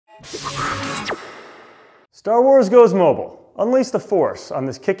Star Wars goes mobile. Unleash the Force on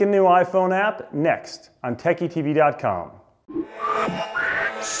this kickin' new iPhone app next on TechieTV.com.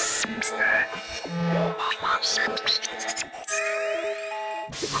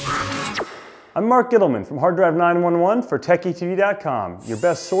 I'm Marc Gittleman from Hard Drive 911 for TechieTV.com, your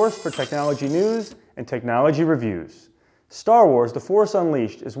best source for technology news and technology reviews. Star Wars: The Force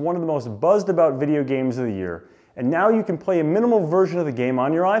Unleashed is one of the most buzzed about video games of the year, and now you can play a minimal version of the game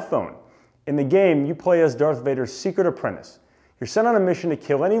on your iPhone. In the game, you play as Darth Vader's secret apprentice. You're sent on a mission to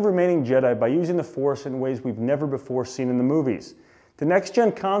kill any remaining Jedi by using the Force in ways we've never before seen in the movies. The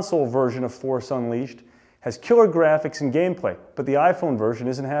next-gen console version of Force Unleashed has killer graphics and gameplay, but the iPhone version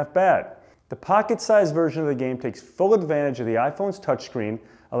isn't half bad. The pocket-sized version of the game takes full advantage of the iPhone's touchscreen,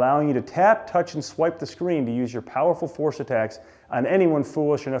 allowing you to tap, touch, and swipe the screen to use your powerful Force attacks on anyone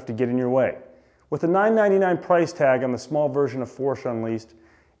foolish enough to get in your way. With a $9.99 price tag on the small version of Force Unleashed,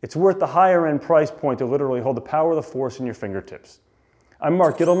 it's worth the higher-end price point to literally hold the power of the Force in your fingertips. I'm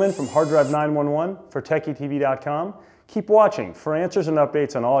Marc Gittleman from Hard Drive 911 for TechieTV.com. Keep watching for answers and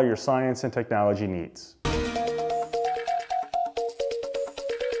updates on all your science and technology needs.